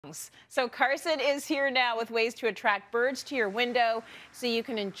So Carson is here now with ways to attract birds to your window so you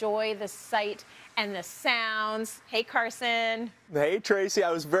can enjoy the sight and the sounds. Hey, Carson. Hey, Tracy, I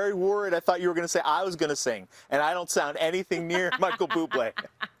was very worried. I thought you were going to say I was going to sing, and I don't sound anything near Michael Bublé.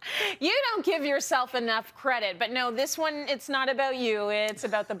 You don't give yourself enough credit, but no, this one, it's not about you. It's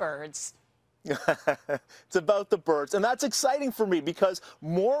about the birds. It's about the birds, and that's exciting for me because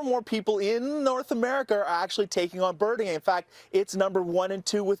more and more people in North America are actually taking on birding. In fact, it's number 1 and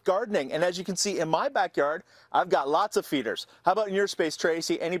 2 with gardening, and as you can see in my backyard, I've got lots of feeders. How about in your space,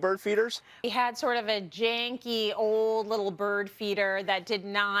 Tracy? Any bird feeders? We had sort of a janky old little bird feeder that did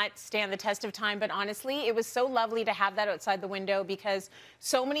not stand the test of time, but honestly, it was so lovely to have that outside the window because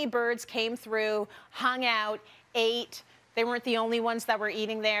so many birds came through, hung out, ate. They weren't the only ones that were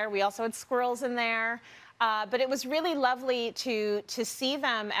eating there. We also had squirrels in there. But it was really lovely to see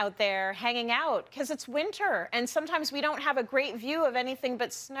them out there hanging out because it's winter and sometimes we don't have a great view of anything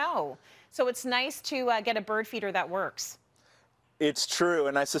but snow. So it's nice to get a bird feeder that works. It's true,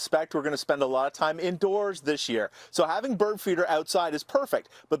 and I suspect we're going to spend a lot of time indoors this year. So having bird feeder outside is perfect,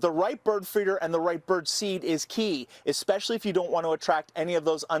 but the right bird feeder and the right bird seed is key, especially if you don't want to attract any of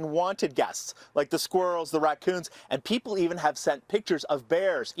those unwanted guests, like the squirrels, the raccoons, and people even have sent pictures of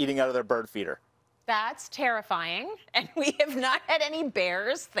bears eating out of their bird feeder. That's terrifying, and we have not had any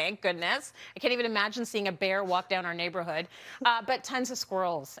bears, thank goodness. I can't even imagine seeing a bear walk down our neighborhood, but tons of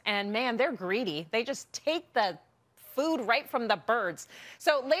squirrels, and man, they're greedy. They just take the food right from the birds.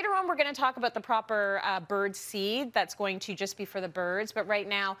 So later on, we're going to talk about the proper bird seed that's going to just be for the birds. But right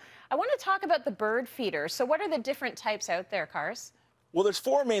now, I want to talk about the bird feeder. So what are the different types out there, Cars? Well, there's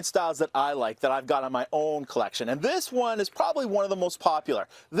 4 main styles that I like that I've got on my own collection. And this one is probably one of the most popular.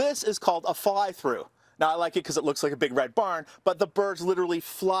 This is called a fly-through. Now, I like it because it looks like a big red barn, but the birds literally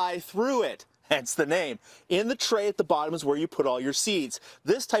fly through it. Hence the name. In the tray at the bottom is where you put all your seeds.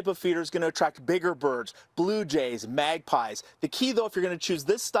 This type of feeder is going to attract bigger birds, blue jays, magpies. The key, though, if you're going to choose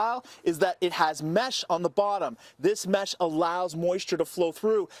this style, is that it has mesh on the bottom. This mesh allows moisture to flow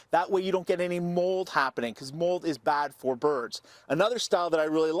through. That way you don't get any mold happening, because mold is bad for birds. Another style that I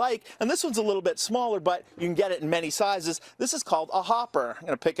really like, and this one's a little bit smaller, but you can get it in many sizes. This is called a hopper. I'm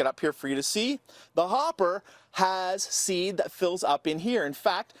going to pick it up here for you to see. The hopper has seed that fills up in here. In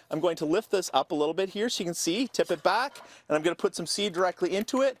fact, I'm going to lift this up a little bit here so you can see, tip it back, and I'm going to put some seed directly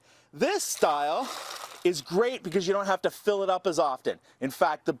into it. This style is great because you don't have to fill it up as often. In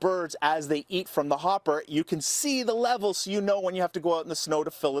fact, the birds, as they eat from the hopper, you can see the level so you know when you have to go out in the snow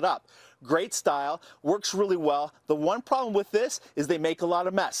to fill it up. Great style, works really well. The one problem with this is they make a lot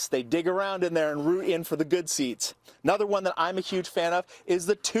of mess. They dig around in there and root in for the good seeds. Another one that I'm a huge fan of is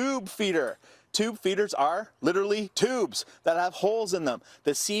the tube feeder. Tube feeders are literally tubes that have holes in them.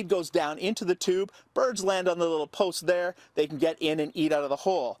 The seed goes down into the tube. Birds land on the little post there. They can get in and eat out of the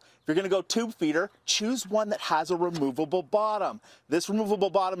hole. If you're going to go tube feeder, choose one that has a removable bottom. This removable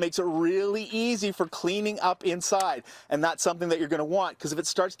bottom makes it really easy for cleaning up inside. And that's something that you're going to want because if it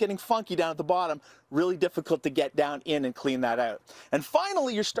starts getting funky down at the bottom, really difficult to get down in and clean that out. And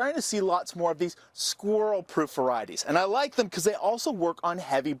finally, you're starting to see lots more of these squirrel-proof varieties. And I like them because they also work on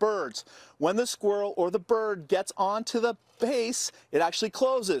heavy birds. When the squirrel or the bird gets onto the base, it actually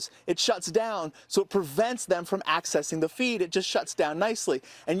closes. It shuts down, so it prevents them from accessing the feed. It just shuts down nicely.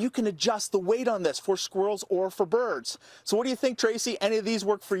 And you can adjust the weight on this for squirrels or for birds. So what do you think, Tracy? Any of these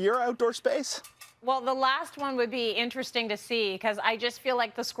work for your outdoor space? Well, the last one would be interesting to see because I just feel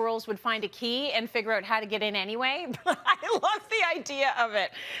like the squirrels would find a key and figure out how to get in anyway. But I love the idea of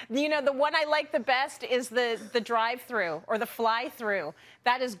it. You know, the one I like the best is the drive-through or the fly-through.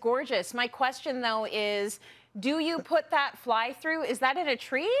 That is gorgeous. My question, though, is do you put that fly-through? Is that in a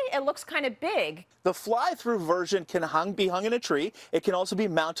tree? It looks kind of big. The fly-through version can be hung in a tree. It can also be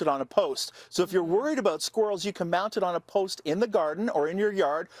mounted on a post. So if you're worried about squirrels, you can mount it on a post in the garden or in your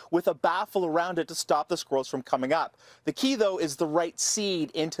yard with a baffle around it to stop the squirrels from coming up. The key, though, is the right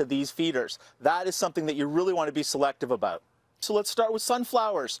seed into these feeders. That is something that you really want to be selective about. So let's start with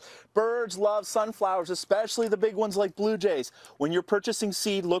sunflowers. Birds love sunflowers, especially the big ones like blue jays. When you're purchasing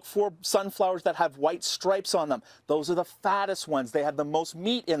seed, look for sunflowers that have white stripes on them. Those are the fattest ones. They have the most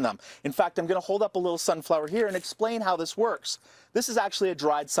meat in them. In fact, I'm going to hold up a little sunflower here and explain how this works. This is actually a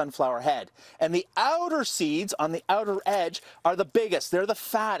dried sunflower head. And the outer seeds on the outer edge are the biggest. They're the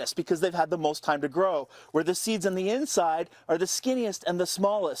fattest because they've had the most time to grow, where the seeds on the inside are the skinniest and the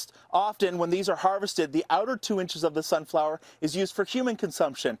smallest. Often, when these are harvested, the outer 2 inches of the sunflower is used for human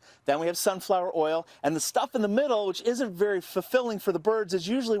consumption. Then we have sunflower oil, and the stuff in the middle, which isn't very fulfilling for the birds, is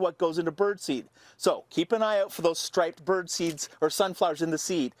usually what goes into bird seed. So keep an eye out for those striped bird seeds or sunflowers in the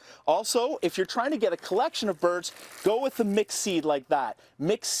seed. Also, if you're trying to get a collection of birds, go with the mixed seed seed like that.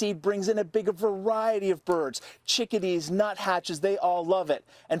 Mixed seed brings in a bigger variety of birds. Chickadees, nuthatches, they all love it.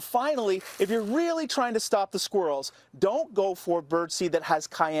 And finally, if you're really trying to stop the squirrels, don't go for bird seed that has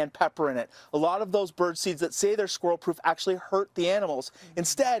cayenne pepper in it. A lot of those bird seeds that say they're squirrel proof actually hurt the animals.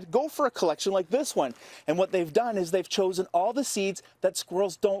 Instead, go for a collection like this one. And what they've done is they've chosen all the seeds that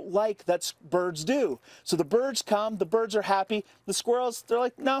squirrels don't like that birds do. So the birds come, the birds are happy. The squirrels, they're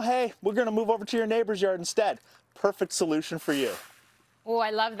like, no, hey, we're going to move over to your neighbor's yard instead. Perfect solution for you. Oh,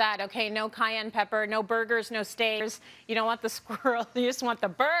 I love that. Okay, no cayenne pepper, no burgers, no steaks. You don't want the squirrel, you just want the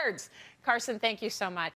birds. Carson, thank you so much.